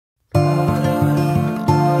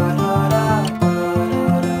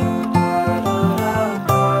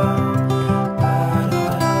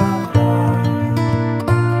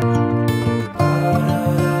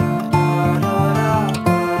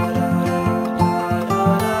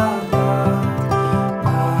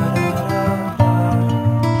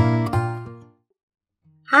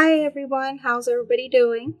everyone, how's everybody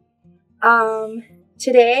doing?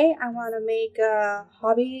 Today I want to make a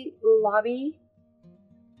Hobby Lobby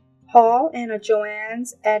haul and a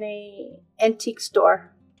Joann's and a antique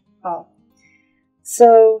store haul.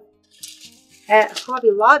 So at Hobby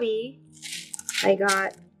Lobby I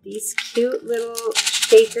got these cute little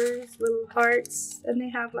shakers, little hearts, and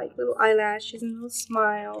they have like little eyelashes and little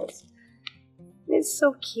smiles. It's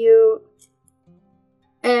so cute.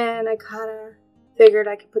 And I kind of figured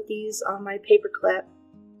I could put these on my paper clip,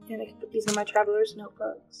 and I could put these in my traveler's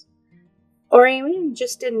notebooks, or even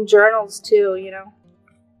just in journals too, you know.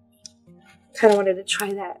 Kind of wanted to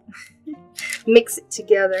try that. Mix it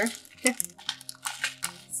together.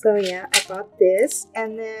 So yeah, I bought this,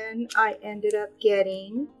 and then I ended up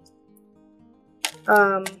getting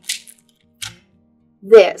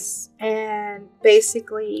this, and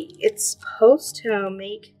basically it's supposed to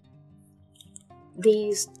make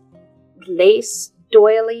these lace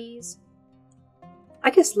doilies,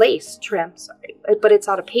 I guess lace trim, sorry, but it's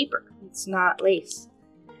out of paper, it's not lace.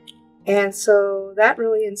 And so that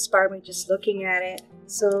really inspired me just looking at it.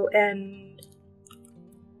 So, and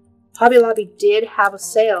Hobby Lobby did have a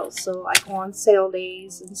sale, so I go on sale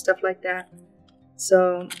days and stuff like that.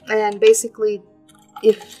 So, and basically,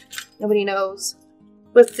 if nobody knows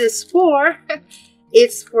what this for,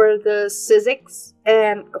 it's for the Sizzix,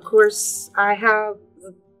 and of course I have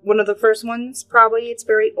one of the first ones, probably. It's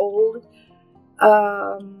very old.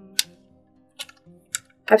 I've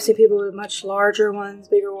seen people with much larger ones,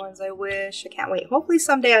 bigger ones. I wish. I can't wait. Hopefully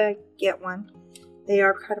someday I get one. They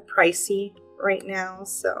are kind of pricey right now,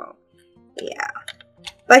 so yeah.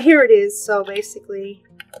 But here it is. So basically,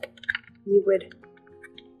 you would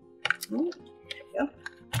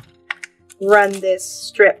run this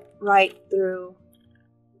strip right through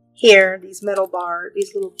here, these metal bars,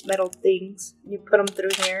 these little metal things. You put them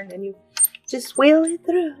through here, and then you just wheel it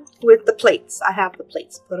through with the plates. I have the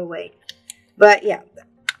plates put away. But yeah,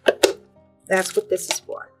 that's what this is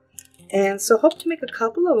for. And so hope to make a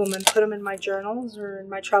couple of them and put them in my journals or in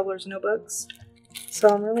my traveler's notebooks. So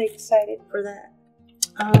I'm really excited for that.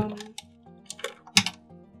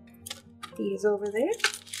 These over there.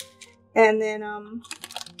 And then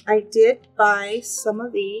I did buy some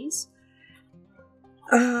of these.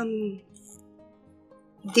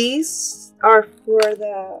 These are for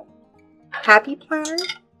the Happy Planner.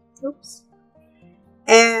 Oops.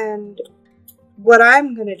 And what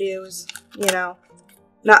I'm going to do is, you know,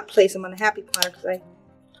 not place them on a Happy Planner, because I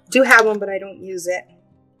do have one, but I don't use it.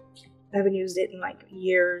 I haven't used it in like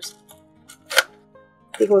years. I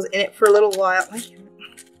think I was in it for a little while.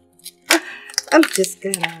 I'm just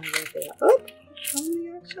going to rip it up. Oh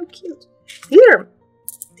my gosh, so cute.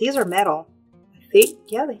 These are metal.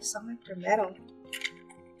 Yeah, they sound like they're metal.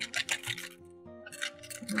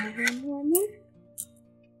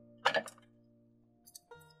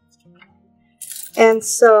 And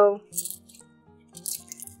so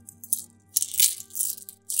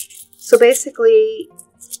basically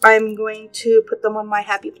I'm going to put them on my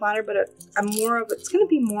Happy Planner, but it's going to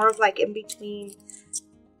be more of like in between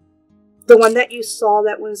the one that you saw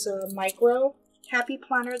that was a micro Happy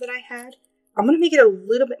Planner that I had. I'm going to make it a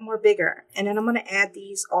little bit more bigger, and then I'm going to add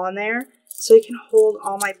these on there so it can hold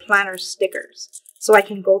all my planner stickers, so I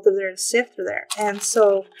can go through there and sift through there. And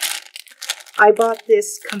so I bought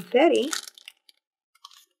this confetti,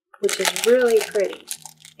 which is really pretty,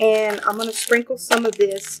 and I'm going to sprinkle some of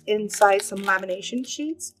this inside some lamination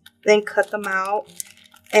sheets, then cut them out,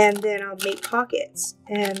 and then I'll make pockets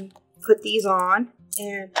and put these on.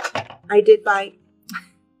 And I did buy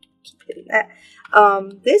keep hitting that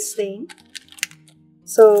this thing.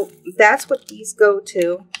 So that's what these go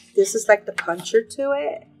to. This is like the puncher to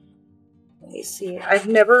it. Let me see. I've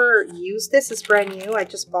never used this. It's brand new. I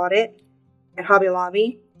just bought it at Hobby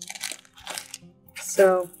Lobby.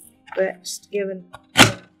 So, but just giving.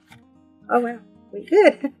 Oh wow, we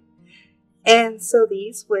good. And so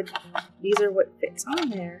these are what fits on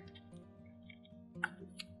there.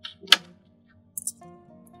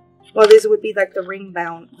 Well, these would be like the ring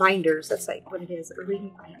binders. That's like what it is, a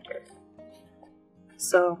ring binder.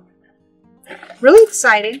 So, really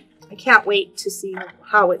excited. I can't wait to see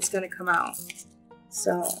how it's going to come out.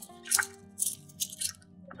 So,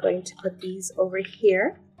 I'm going to put these over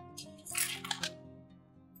here.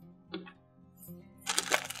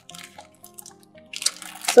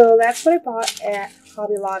 So, that's what I bought at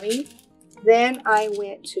Hobby Lobby. Then I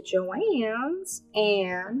went to Joann's,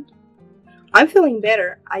 and I'm feeling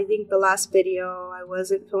better. I think the last video I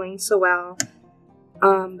wasn't feeling so well.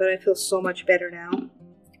 But I feel so much better now.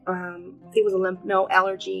 I think it was a lymph node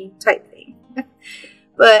allergy type thing.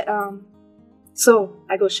 But So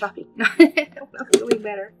I go shopping. I'm feeling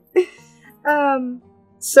better.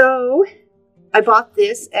 So I bought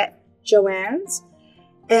this at Joann's,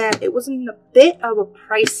 and it was in a bit of a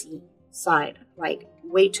pricey side, like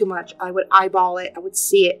way too much. I would eyeball it, I would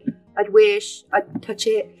see it, I'd wish, I'd touch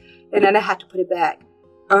it, and then I had to put it back.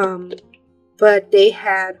 But they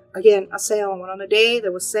had, again, a sale. I went on a day,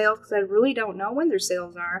 there was sales, because I really don't know when their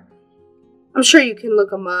sales are. I'm sure you can look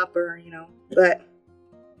them up, or, you know, but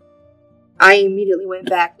I immediately went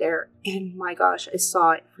back there, and my gosh, I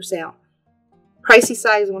saw it for sale. Pricey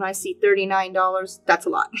size, when I see $39, that's a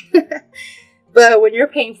lot. But when you're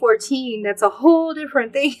paying $14, that's a whole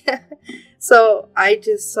different thing. So I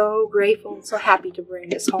just so grateful and so happy to bring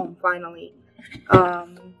this home finally.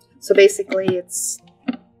 So basically it's,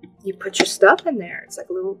 you put your stuff in there. It's like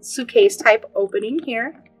a little suitcase type opening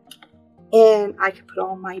here. And I can put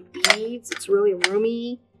all my beads. It's really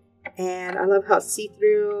roomy. And I love how it's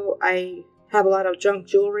see-through. I have a lot of junk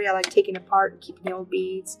jewelry. I like taking apart and keeping the old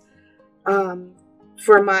beads.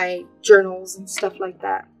 For my journals and stuff like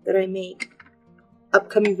that I make.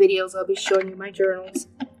 Upcoming videos, I'll be showing you my journals.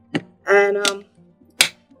 And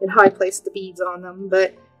how I place the beads on them.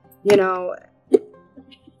 But, you know,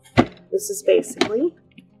 this is basically.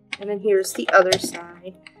 And then here's the other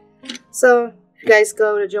side. So, if you guys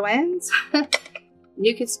go to Joann's,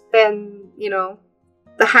 you can spend, you know,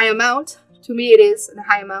 the high amount. To me, it is a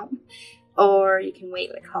high amount. Or you can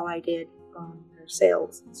wait, like how I did on their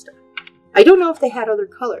sales and stuff. I don't know if they had other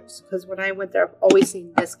colors, because when I went there, I've always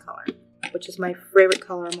seen this color, which is my favorite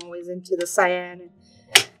color. I'm always into the cyan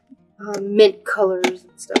and mint colors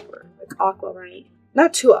and stuff, or like aqua, right?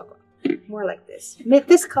 Not too aqua, more like this. Mint,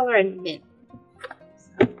 this color and mint.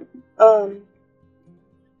 And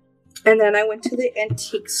then I went to the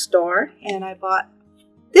antique store and I bought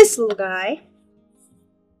this little guy.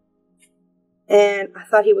 And I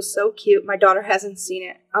thought he was so cute. My daughter hasn't seen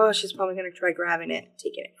it. Oh, she's probably going to try grabbing it and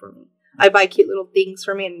taking it from me. I buy cute little things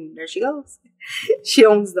for me, and there she goes. She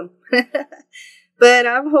owns them. But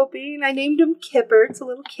I'm hoping, I named him Kipper. It's a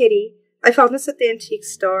little kitty. I found this at the antique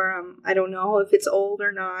store. I don't know if it's old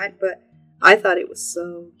or not, but I thought it was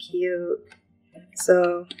so cute.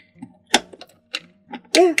 So,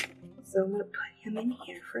 yeah. So I'm going to put him in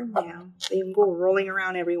here for now. So he can go rolling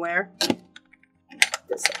around everywhere. Put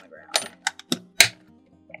this on the ground.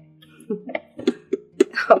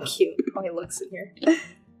 How cute. How he looks in here.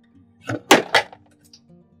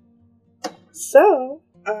 So,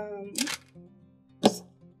 I'm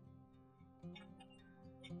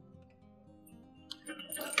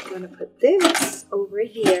going to put this over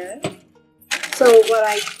here. So what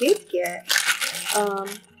I did get are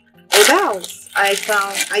bells. I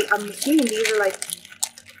found, I'm assuming these are like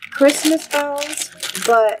Christmas bells,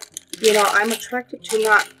 but, you know, I'm attracted to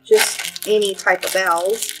not just any type of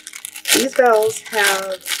bells. These bells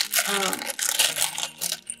have,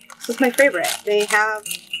 this is my favorite. They have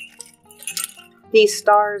these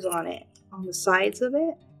stars on it, on the sides of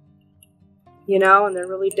it, you know, and they're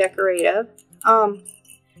really decorative.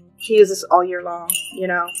 She uses this all year long, you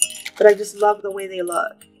know, but I just love the way they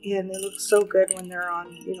look, and they look so good when they're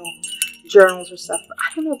on, you know, journals or stuff. But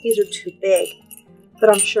I don't know if these are too big, but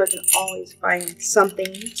I'm sure I can always find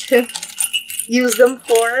something to use them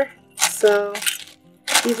for. So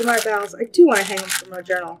these are my bells. I do want to hang them from my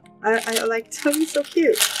journal. I like them. They're so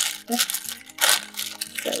cute. So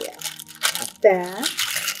yeah. That,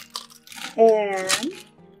 and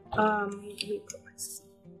let me put this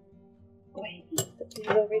away, put these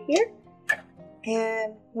over here.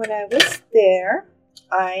 And when I was there,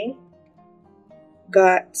 I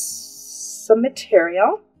got some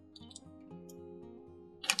material.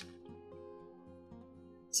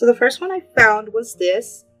 So the first one I found was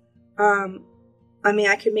this. I mean,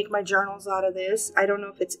 I could make my journals out of this. I don't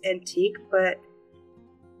know if it's antique, but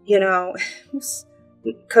you know,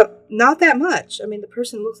 not that much. I mean, the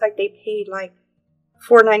person looks like they paid like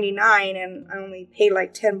 $4.99, and I only paid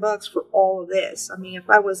like $10 for all of this. I mean, if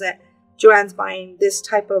I was at Joann's buying this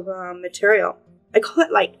type of material, I call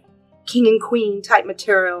it like king and queen type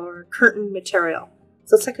material or curtain material.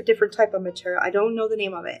 So it's like a different type of material. I don't know the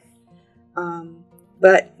name of it.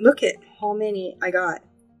 But look at how many I got.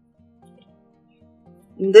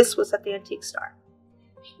 And this was at the antique store.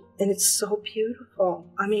 And it's so beautiful.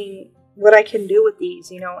 I mean, what I can do with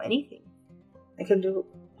these, you know, anything. I can do,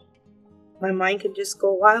 my mind can just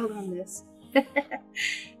go wild on this. And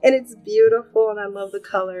it's beautiful, and I love the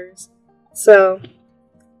colors. So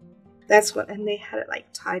that's what, and they had it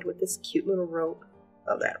like tied with this cute little rope.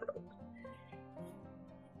 Love that rope.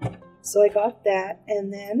 So I got that,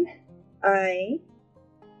 and then I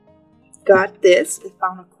got this. I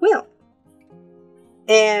found a quilt.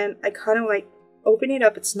 And I kind of like open it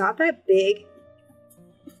up. It's not that big.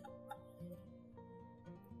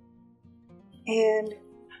 And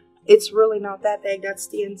it's really not that big. That's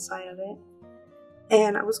the inside of it.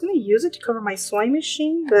 And I was going to use it to cover my sewing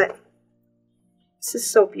machine, but this is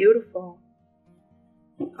so beautiful.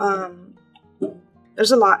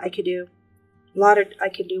 There's a lot I could do. I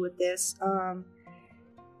could do with this.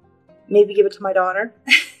 Maybe give it to my daughter.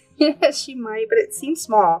 Yeah, she might, but it seems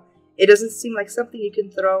small. It doesn't seem like something you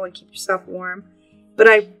can throw and keep yourself warm. But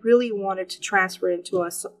I really wanted to transfer it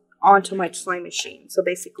onto my sewing machine. So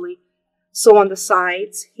basically, sew on the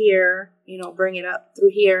sides here, bring it up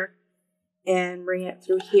through here and bring it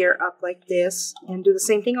through here up like this, and do the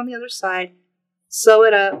same thing on the other side. Sew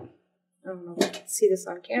it up. I don't know if you can see this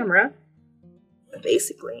on camera, but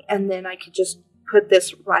basically, and then I could just put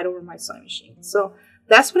this right over my sewing machine. So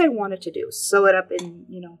that's what I wanted to do. Sew it up in,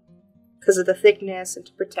 because of the thickness and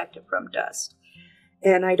to protect it from dust.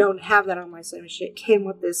 And I don't have that on my sewing machine. It came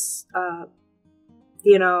with this,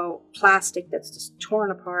 plastic that's just torn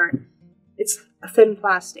apart. It's a thin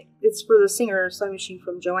plastic. It's for the Singer sewing machine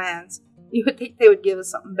from Joann's. You would think they would give us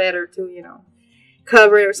something better to,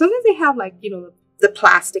 cover it. Or sometimes they have the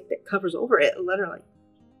plastic that covers over it, literally.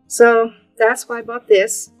 So that's why I bought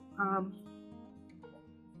this.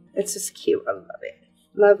 It's just cute. I love it.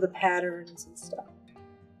 Love the patterns and stuff.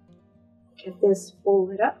 Get this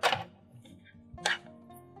folded up.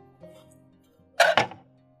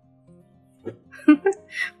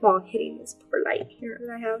 While hitting this poor light here that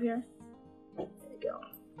I have here. There we go.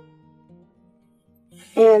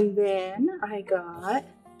 And then I got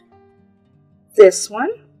this one.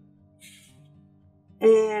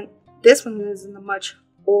 And this one is in a much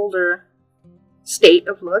older state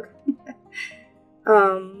of look.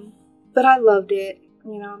 But I loved it.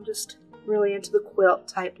 I'm just really into the quilt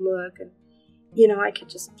type look. And, I could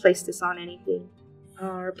just place this on anything.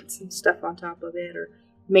 Or put some stuff on top of it. Or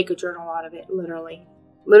make a journal out of it, literally.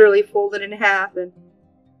 Literally fold it in half and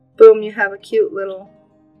boom, you have a cute little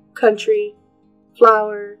country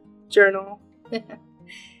flower journal.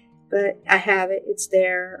 But I have it. It's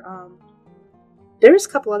there. There's a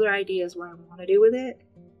couple other ideas what I want to do with it,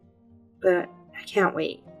 but I can't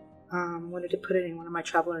wait. Wanted to put it in one of my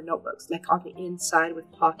traveler notebooks, like on the inside with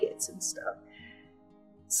pockets and stuff.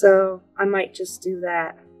 So I might just do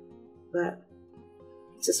that. But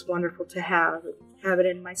it's just wonderful to have it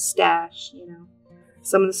in my stash,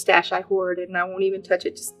 Some of the stash I hoarded and I won't even touch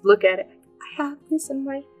it. Just look at it. I have this in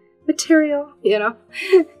my material,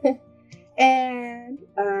 And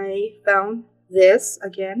I found this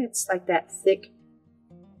again. It's like that thick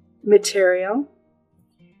material.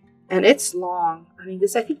 And it's long. I mean,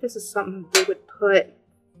 I think this is something they would put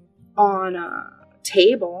on a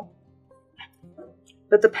table.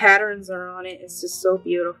 But the patterns are on it. It's just so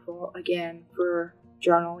beautiful. Again, for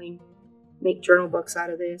journaling. Make journal books out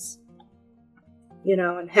of this.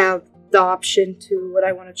 And have the option to what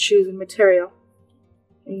I want to choose in material.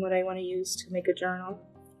 And what I want to use to make a journal.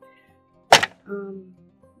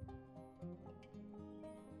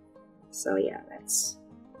 So yeah, that's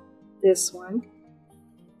this one.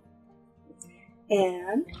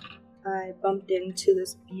 And I bumped into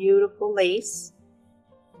this beautiful lace.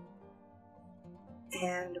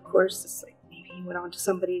 And of course, it's like maybe went onto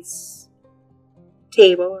somebody's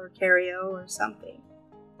table or carry-o or something.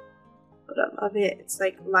 But I love it. It's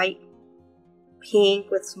like light pink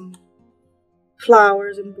with some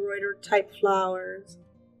flowers, embroidered type flowers.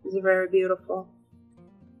 These are very beautiful.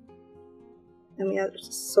 I mean, there's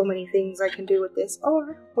just so many things I can do with this.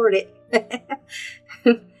 Or hoard it.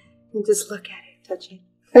 And just look at it, touch it.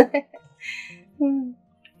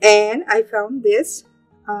 And I found this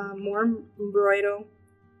more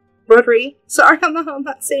embroidery. Sorry, I'm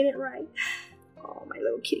not saying it right. Oh, my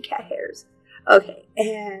little kitty cat hairs. Okay,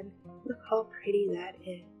 and look how pretty that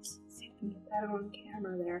is. See if I can get that on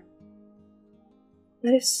camera there.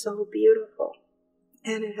 That is so beautiful.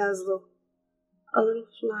 And it has a little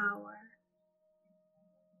flower.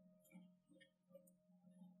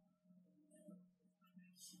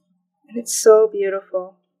 And it's so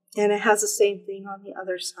beautiful. And it has the same thing on the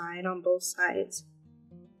other side, on both sides.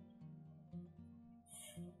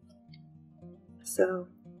 So,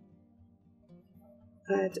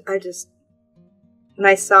 I just, when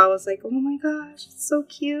I saw it, I was like, oh my gosh, it's so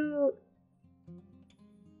cute.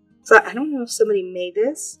 So I don't know if somebody made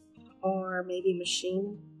this, or maybe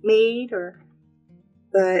machine made,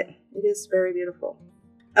 but it is very beautiful.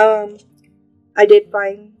 I did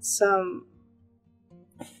find some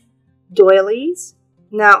doilies.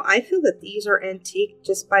 Now, I feel that these are antique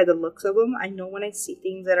just by the looks of them. I know when I see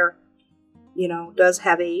things that are, does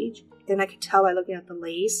have age, and I can tell by looking at the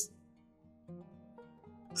lace.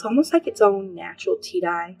 It's almost like its own natural tea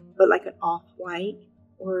dye, but like an off-white,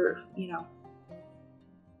 or, you know.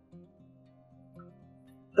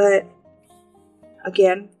 But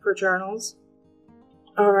again, for journals,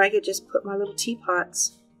 or I could just put my little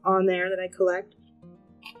teapots on there that I collect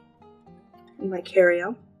in my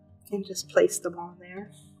carry-out and just place them on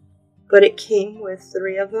there. But it came with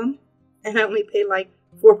 3 of them, and I only paid like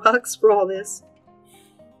 $4 for all this.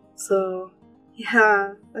 So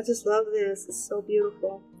yeah, I just love this. It's so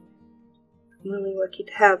beautiful. I'm really lucky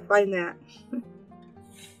to find that.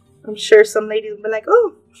 I'm sure some ladies will be like,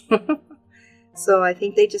 oh. So I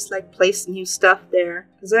think they just like place new stuff there.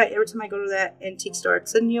 Because every time I go to that antique store,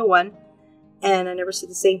 it's a new one. And I never see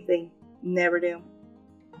the same thing. Never do.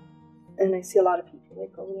 And I see a lot of people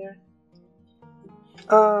like over there.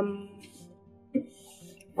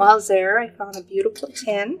 While I was there, I found a beautiful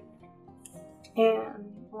tin.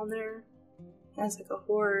 And on there, it has like a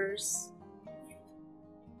horse.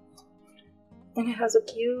 And it has a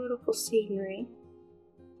beautiful scenery.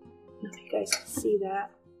 I don't know if you guys can see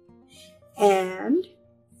that. And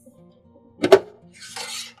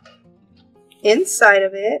inside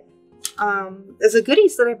of it, there's a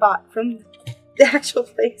goodies that I bought from the actual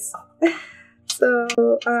place. So,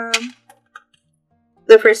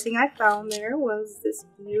 the first thing I found there was this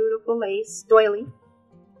beautiful lace doily.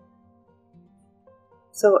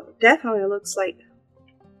 So it definitely looks like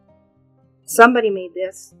somebody made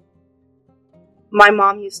this. My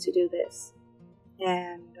mom used to do this.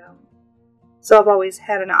 And so I've always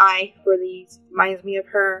had an eye for these. Reminds me of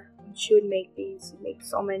her. She would make these. She'd make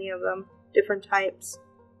so many of them. Different types.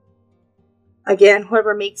 Again,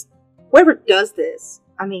 whoever does this,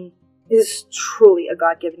 I mean, is truly a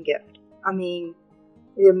God-given gift. I mean,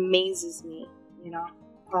 it amazes me, you know,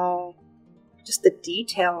 all just the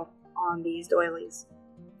detail on these doilies.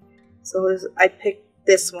 So I picked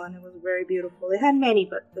this one. It was very beautiful. They had many,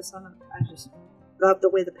 but this one, I just loved the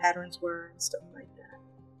way the patterns were and stuff like that.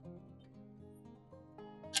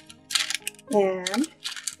 And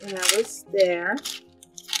when I was there,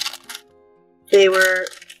 they were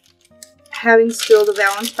having still the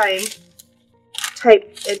Valentine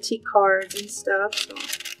type antique cards and stuff. So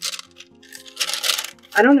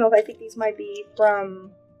I don't know if I think these might be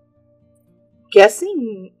from,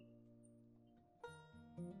 guessing,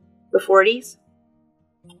 the 40s.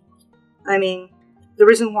 I mean, the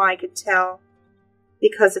reason why I could tell,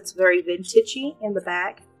 because it's very vintagey in the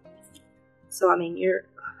back. So I mean,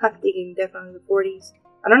 I'm thinking definitely the 40s.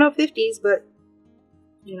 I don't know 50s, but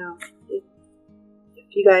you know, if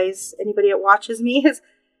you guys, anybody that watches me, is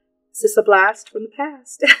this a blast from the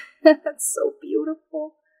past? That's so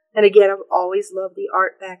beautiful. And again, I've always loved the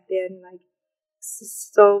art back then. Like,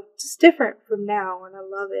 it's just different from now, and I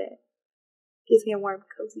love it. Gives me a warm,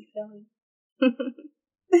 cozy feeling.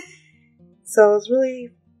 So I was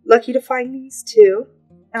really lucky to find these too.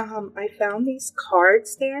 I found these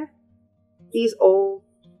cards there. These old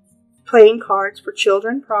playing cards for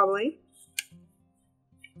children, probably.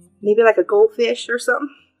 Maybe like a goldfish or something.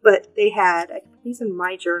 But they had, I put these in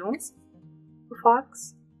my journals for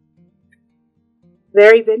Fox.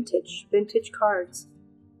 Very vintage cards.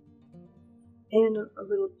 And a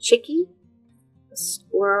little chickie, a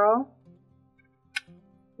squirrel,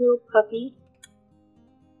 little puppy,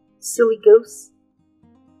 silly goose,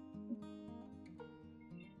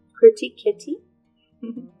 pretty kitty,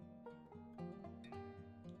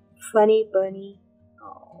 funny bunny,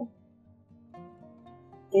 oh,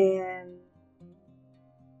 and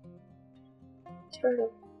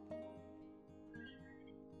turtle.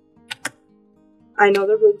 I know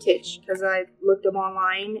they're vintage because I looked them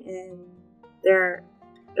online, and they're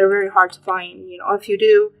very hard to find. You know, if you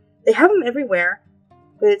do, they have them everywhere,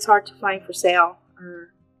 but it's hard to find for sale.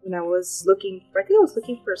 Or when I was looking for, I think I was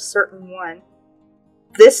looking for a certain one,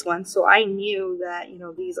 this one, so I knew that, you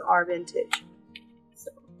know, these are vintage.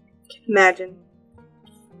 So imagine,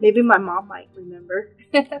 maybe my mom might remember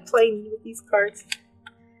playing with these cards.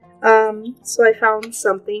 So I found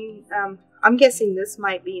something. I'm guessing this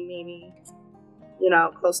might be maybe, you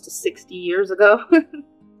know, close to 60 years ago,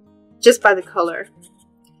 just by the color.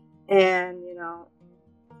 And, you know,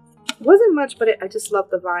 it wasn't much, but I just love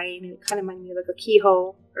the vine, and it kind of reminded me of like a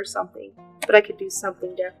keyhole or something. But I could do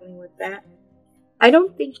something definitely with that. I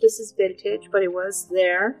don't think this is vintage, but it was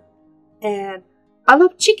there. And I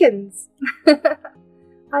love chickens.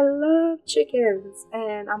 I love chickens.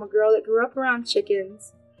 And I'm a girl that grew up around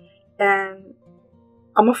chickens. And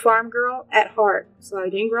I'm a farm girl at heart. So I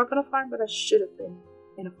didn't grow up on a farm, but I should have been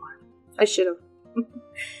in a farm. I should have.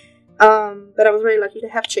 But I was very lucky to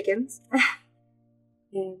have chickens.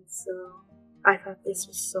 And so I thought this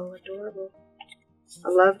was so adorable. I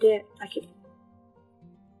loved it.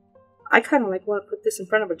 I kind of like want to put this in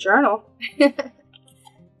front of a journal. I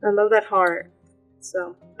love that heart.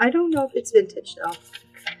 So I don't know if it's vintage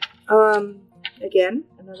though. Again,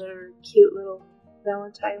 another cute little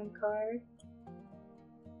Valentine card.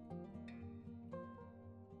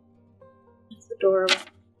 It's adorable.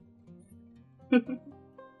 I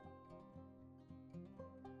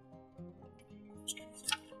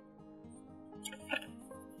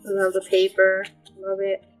love the paper. Love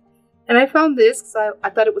it. And I found this because I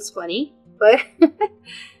thought it was funny, but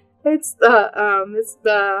it's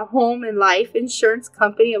the Home and Life Insurance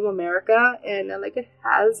Company of America, and like it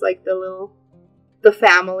has like the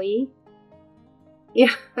family,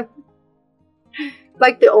 yeah,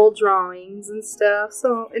 like the old drawings and stuff.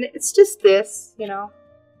 So, and it's just this, you know.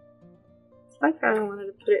 I kind of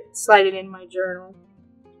wanted to slide it in my journal.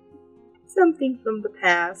 Something from the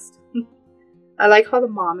past. I like how the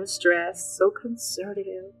mom is dressed, so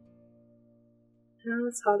conservative.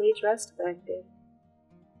 That's how they dressed back then.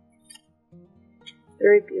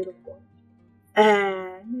 Very beautiful.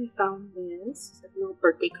 And I found this. It's a little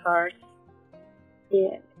birthday card.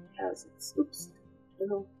 And it has its,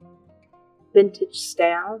 little vintage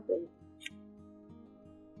stamp. And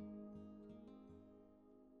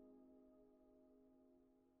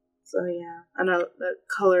so yeah, and the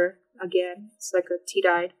color, again, it's like a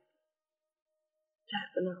tea-dyed.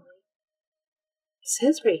 Definitely. It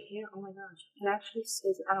says right here, oh my gosh, it actually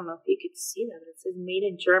says, I don't know if you could see that, but it says made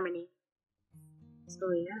in Germany.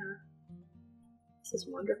 So yeah, this is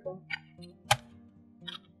wonderful.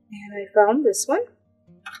 And I found this one.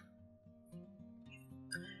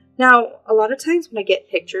 Now, a lot of times when I get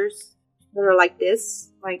pictures that are like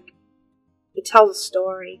this, like, it tells a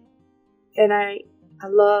story. And I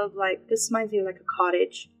love, like, this reminds me of like a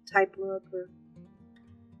cottage type look, or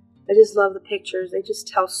I just love the pictures. They just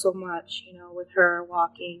tell so much, you know, with her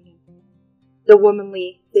walking and the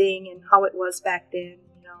womanly thing and how it was back then,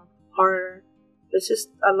 you know, harder. It's just,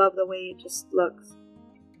 I love the way it just looks.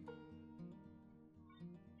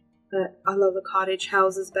 But I love the cottage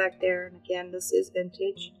houses back there. And again, this is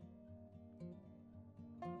vintage.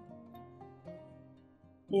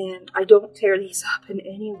 And I don't tear these up in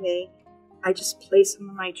any way. I just place them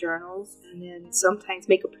in my journals and then sometimes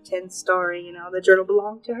make a pretend story, you know, the journal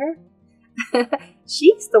belonged to her.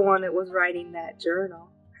 She's the one that was writing that journal.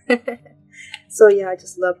 So yeah, I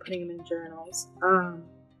just love putting them in journals.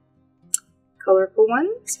 Colorful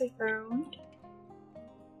ones I found.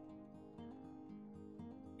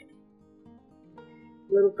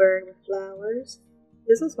 Little bird with flowers.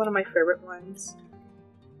 This is one of my favorite ones.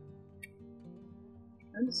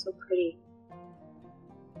 That is so pretty.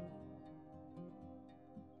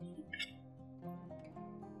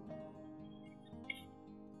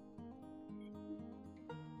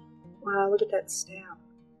 Wow, look at that stamp.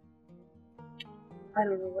 I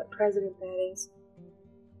don't know what president that is.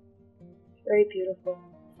 Very beautiful.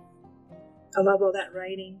 I love all that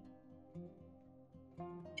writing.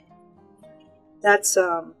 That's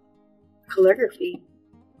calligraphy.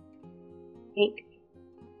 Ink.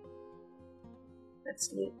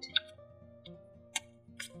 That's neat.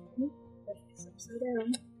 Put this upside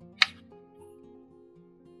down.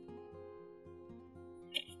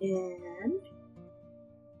 And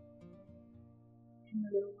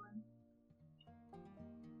another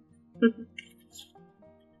one.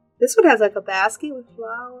 This one has like a basket with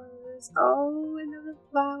flowers. Oh, another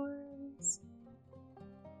flowers.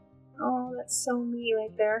 Oh, that's so neat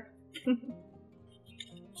right there. I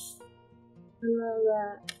love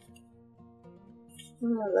that.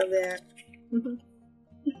 Oh, I love that.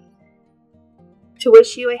 To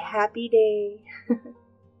wish you a happy day.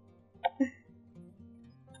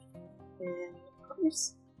 And of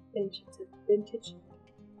course, vintage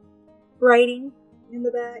writing in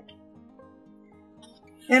the back.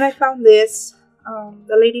 And I found this.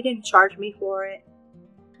 The lady didn't charge me for it.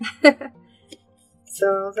 So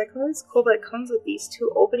I was like, oh, that's cool, but it comes with these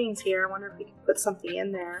two openings here. I wonder if we can put something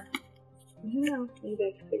in there. I don't know, maybe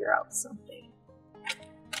I can figure out something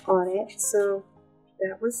on it. So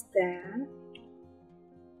that was that.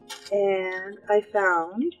 And I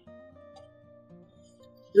found,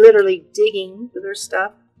 literally digging through their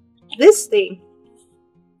stuff, this thing.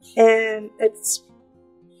 And it's,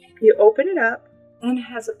 you open it up and it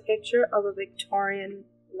has a picture of a Victorian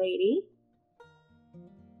lady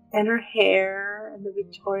and her hair and the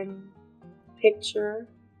Victorian picture.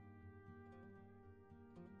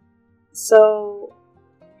 So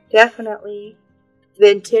definitely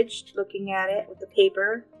vintage, looking at it with the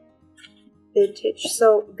paper. Vintage.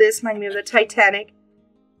 So this reminded me of the Titanic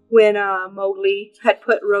when Mowgli had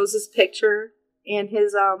put Rose's picture in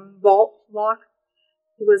his vault lock.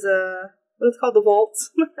 It was what's called the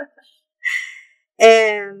vaults.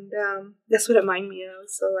 And that's what it reminded me of.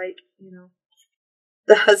 So, like, you know,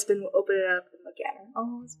 the husband will open it up and look at her.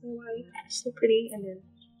 Oh, it's my wife. She's so pretty. And then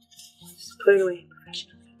just put it away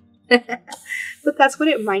professionally. But that's what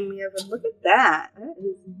it reminded me of. And look at that. That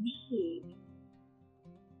is neat.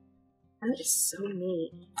 That is so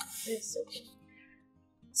neat. That is so neat.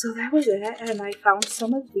 So that was it. And I found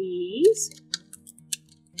some of these.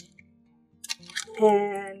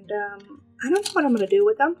 And I don't know what I'm going to do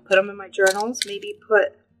with them. Put them in my journals. Maybe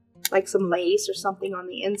put like some lace or something on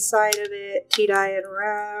the inside of it. Tea-dye it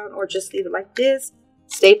around. Or just leave it like this.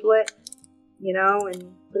 Staple it. You know,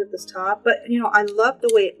 and put it at the top. But, you know, I love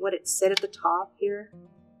the way what it said at the top here.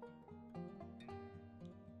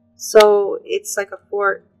 So it's like a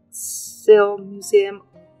Fort Sill Museum,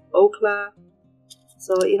 Okla.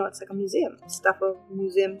 So, you know, it's like a museum. Stuff of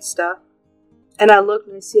museum stuff. And I look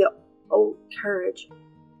and I see a old carriage.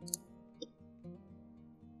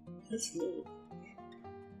 That's neat.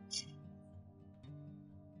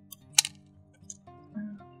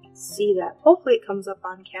 See that. Hopefully it comes up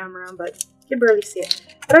on camera, but you can barely see it.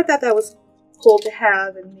 But I thought that was cool to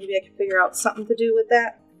have, and maybe I could figure out something to do with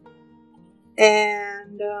that.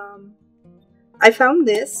 And I found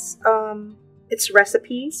this. It's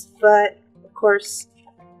recipes, but of course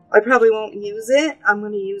I probably won't use it. I'm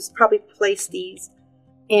going to probably place these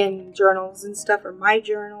in journals and stuff, or my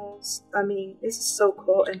journals. I mean, this is so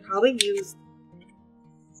cool, and probably use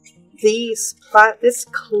this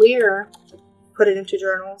clear, put it into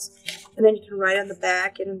journals, and then you can write on the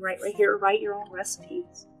back and write right here, write your own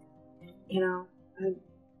recipes. You know,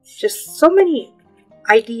 just so many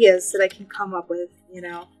ideas that I can come up with, you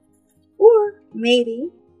know, or maybe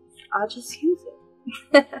I'll just use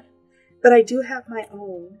it. But I do have my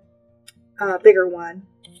own bigger one,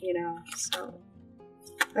 you know, so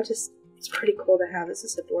it's pretty cool to have. This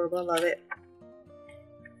is adorable. I love it.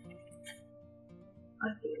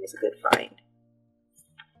 I think it was a good find.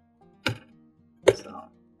 So,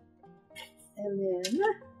 and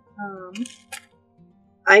then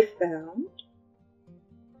I found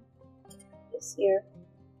this here,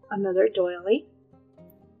 another doily,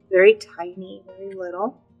 very tiny, very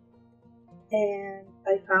little, and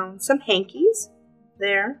I found some hankies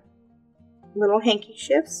there, little hanky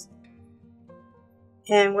shifts.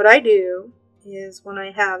 And what I do is when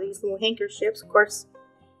I have these little handkerchiefs, of course,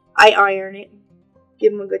 I iron it,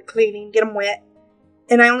 give them a good cleaning, get them wet.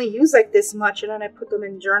 And I only use like this much, and then I put them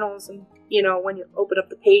in journals. And, you know, when you open up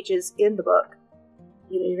the pages in the book,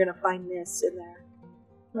 you know, you're going to find this in there.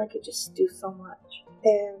 I could just do so much.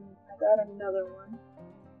 And I got another one.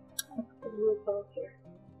 I'll put the blue bow here.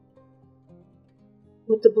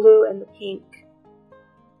 With the blue and the pink.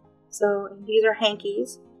 So, and these are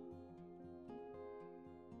hankies.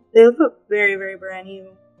 They look very, very brand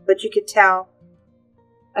new, but you could tell,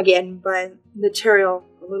 again, by material,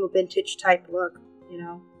 a little vintage type look, you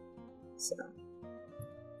know. So,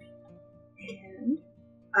 and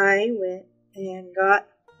I went and got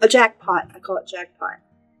a jackpot. I call it jackpot.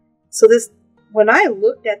 So this, when I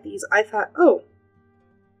looked at these, I thought, oh,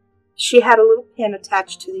 she had a little pin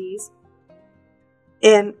attached to these,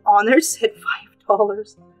 and on there said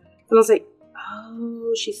 $5. And I was like,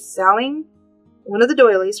 oh, she's selling one of the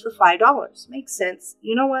doilies for $5. Makes sense.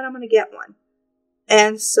 You know what? I'm going to get one.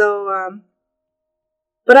 And so,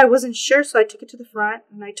 but I wasn't sure, so I took it to the front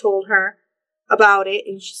and I told her about it.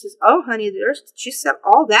 And she says, oh, honey, she said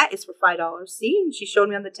all that is for $5. See? And she showed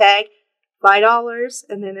me on the tag, $5.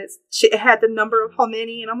 And then it had the number of how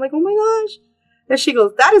many. And I'm like, oh my gosh. And she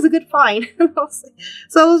goes, that is a good find.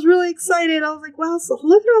 So I was really excited. I was like, wow, so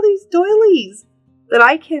look at all these doilies that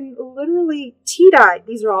I can literally tea-dye.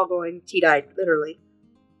 These are all going tea-dyed, literally.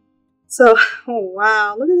 So, oh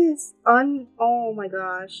wow, look at this. Oh my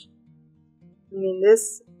gosh. I mean,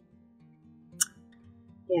 this,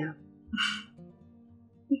 yeah.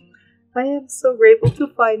 I am so grateful to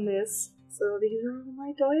find this. So these are all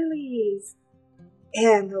my doilies.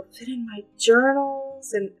 And they'll fit in my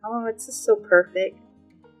journals. And oh, it's just so perfect.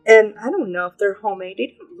 And I don't know if they're homemade.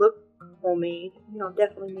 They don't look homemade. You know,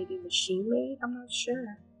 definitely maybe machine made. I'm not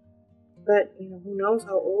sure. But, you know, who knows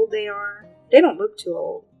how old they are. They don't look too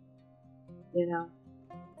old. You know,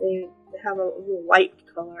 they have a little white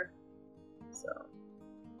color. So,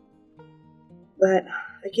 but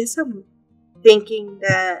I guess I'm thinking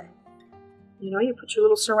that, you know, you put your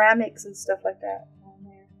little ceramics and stuff like that on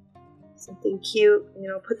there. Something cute, you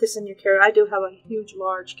know, put this in your carry. I do have a huge,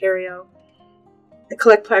 large carry-out. I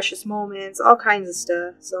collect precious moments, all kinds of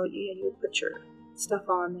stuff. So, yeah, you would put your stuff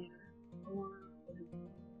on there. Or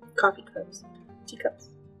coffee cups, teacups.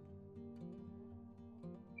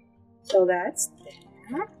 So that's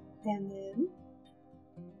that. And then,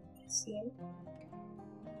 let's see.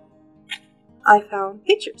 I found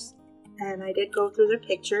pictures. And I did go through the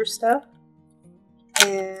picture stuff.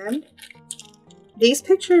 And these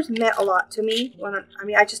pictures meant a lot to me.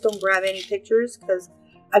 I just don't grab any pictures because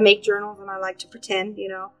I make journals and I like to pretend, you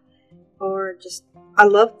know. Or just, I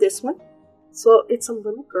love this one. So it's a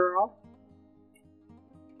little girl.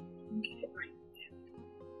 Get it right.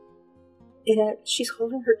 And she's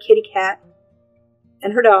holding her kitty cat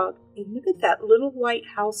and her dog. And look at that little white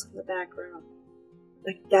house in the background.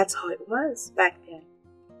 Like, that's how it was back then.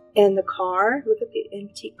 And the car, look at the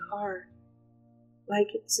antique car. Like,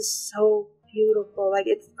 it's just so beautiful. Like,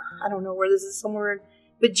 it's, I don't know where this is, somewhere in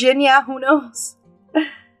Virginia, who knows?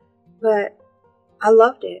 But I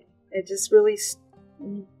loved it. It just really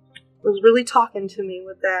was really talking to me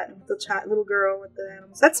with that, with the little girl with the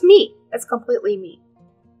animals. That's me. That's completely me.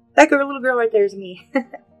 That little girl right there is me.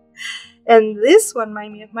 And this one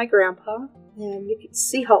reminded me of my grandpa. And you can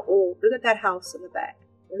see how old. Look at that house in the back.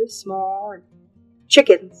 Very small. And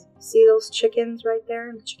chickens. See those chickens right there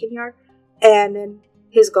in the chicken yard? And then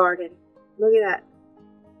his garden. Look at that.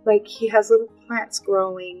 Like, he has little plants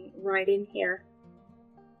growing right in here.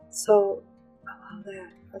 So, I love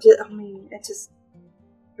that. It's just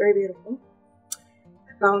very beautiful.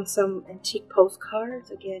 I found some antique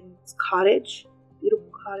postcards. Again, it's cottage.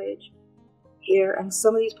 Beautiful cottage here. And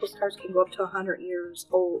some of these postcards can go up to 100 years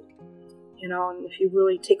old. You know, and if you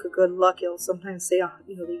really take a good look, it'll sometimes say,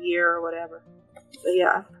 you know, the year or whatever. But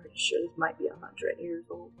yeah, I'm pretty sure this might be 100 years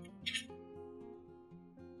old.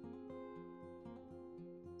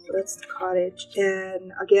 So that's the cottage.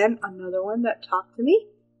 And again, another one that talked to me.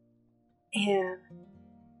 And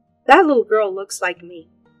that little girl looks like me.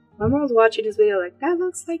 My mom was watching this video like, that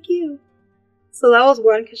looks like you. So that was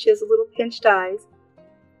one because she has a little pinched eyes.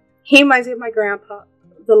 He reminds me of my grandpa,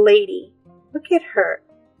 the lady. Look at her.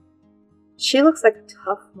 She looks like a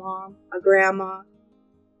tough mom, a grandma.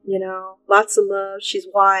 You know, lots of love. She's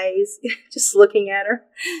wise. Just looking at her.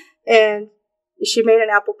 And if she made an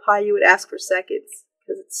apple pie, you would ask for seconds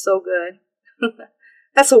because it's so good.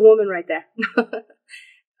 That's a woman right there.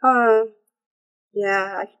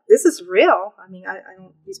 Yeah, this is real. I mean, I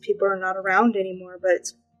don't. These people are not around anymore, but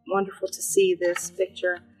it's wonderful to see this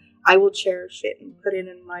picture. I will cherish it and put it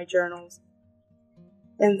in my journals.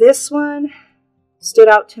 And this one stood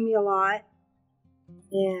out to me a lot.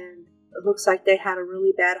 And it looks like they had a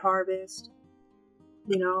really bad harvest.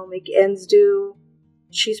 You know, make ends due.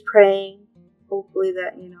 She's praying, hopefully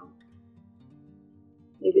that, you know,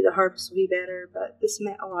 maybe the harvest will be better. But this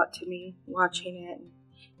meant a lot to me, watching it.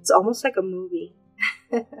 It's almost like a movie.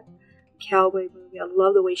 Cowboy movie. I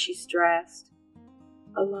love the way she's dressed.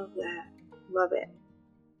 I love that. Love it.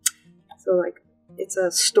 So, like, it's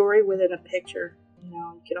a story within a picture. You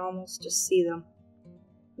know, you can almost just see them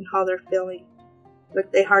and how they're feeling.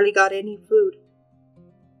 Look, they hardly got any food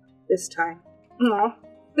this time. Aww.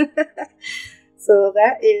 So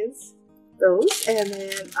that is those. And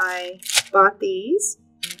then I bought these.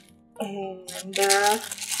 And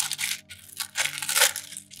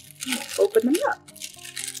open them up.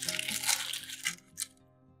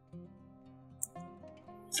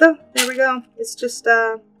 So, there we go. It's just,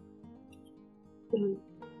 they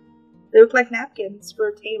look like napkins for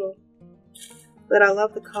a table. But I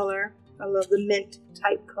love the color. I love the mint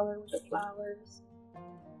type color with the flowers.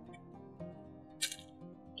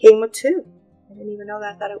 Came with two. I didn't even know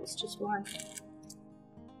that. I thought it was just one.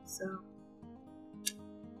 So,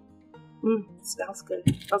 it smells good.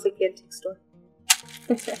 It smells like the antique store.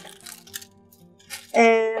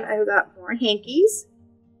 And I've got more hankies.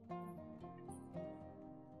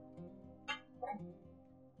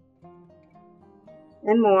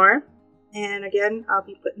 And more. And again, I'll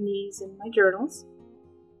be putting these in my journals.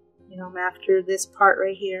 You know, after this part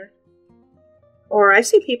right here. Or I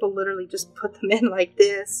see people literally just put them in like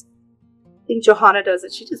this. I think Johanna does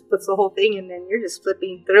it. She just puts the whole thing in and you're just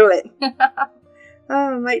flipping through it.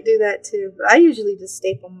 Oh, I might do that too. But I usually just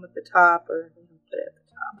staple them at the top or put it at the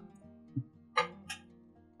top.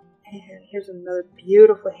 And here's another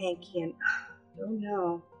beautiful hanky. And oh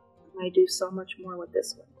no, I might do so much more with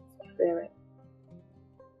this one. My favorite.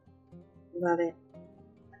 Love it.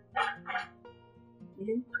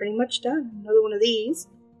 And pretty much done. Another one of these.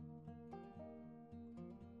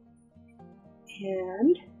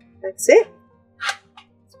 And that's it.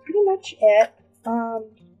 That's pretty much it.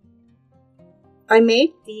 I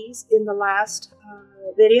made these in the last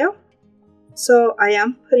video. So I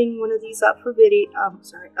am putting one of these up for video.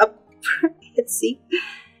 Up for Etsy.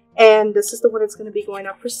 And this is the one that's going to be going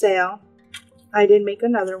up for sale. I did make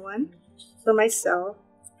another one for myself.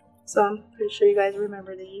 So I'm pretty sure you guys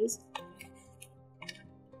remember these.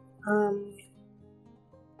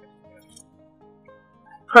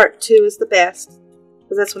 part 2 is the best,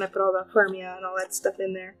 because that's when I put all the Hermia and all that stuff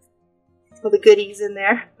in there. All the goodies in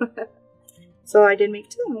there. So I did make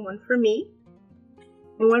 2, one for me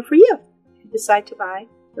and one for you. If you decide to buy,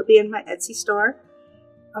 it'll be in my Etsy store.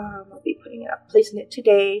 I'll be putting it up, placing it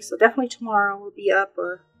today, so definitely tomorrow will be up,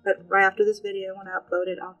 or right after this video when I upload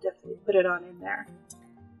it, I'll definitely put it on in there.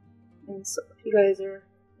 And so if you guys are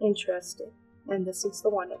interested, and this is the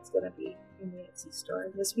one that's going to be in the Etsy store,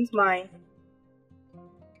 and this one's mine.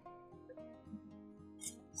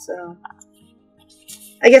 So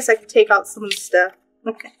I guess I could take out some of the stuff.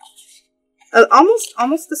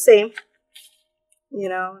 Almost the same, you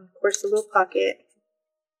know. And of course, the little pocket.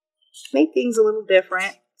 Make things a little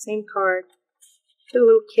different. Same card. Put a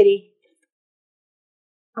little kitty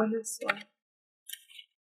on this one.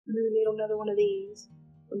 And then I made another one of these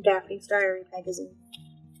from Daphne's Diary magazine.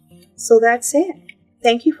 So that's it.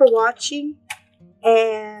 Thank you for watching,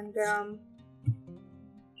 and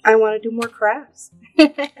I want to do more crafts.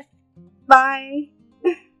 Bye.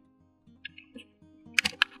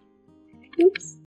 Oops.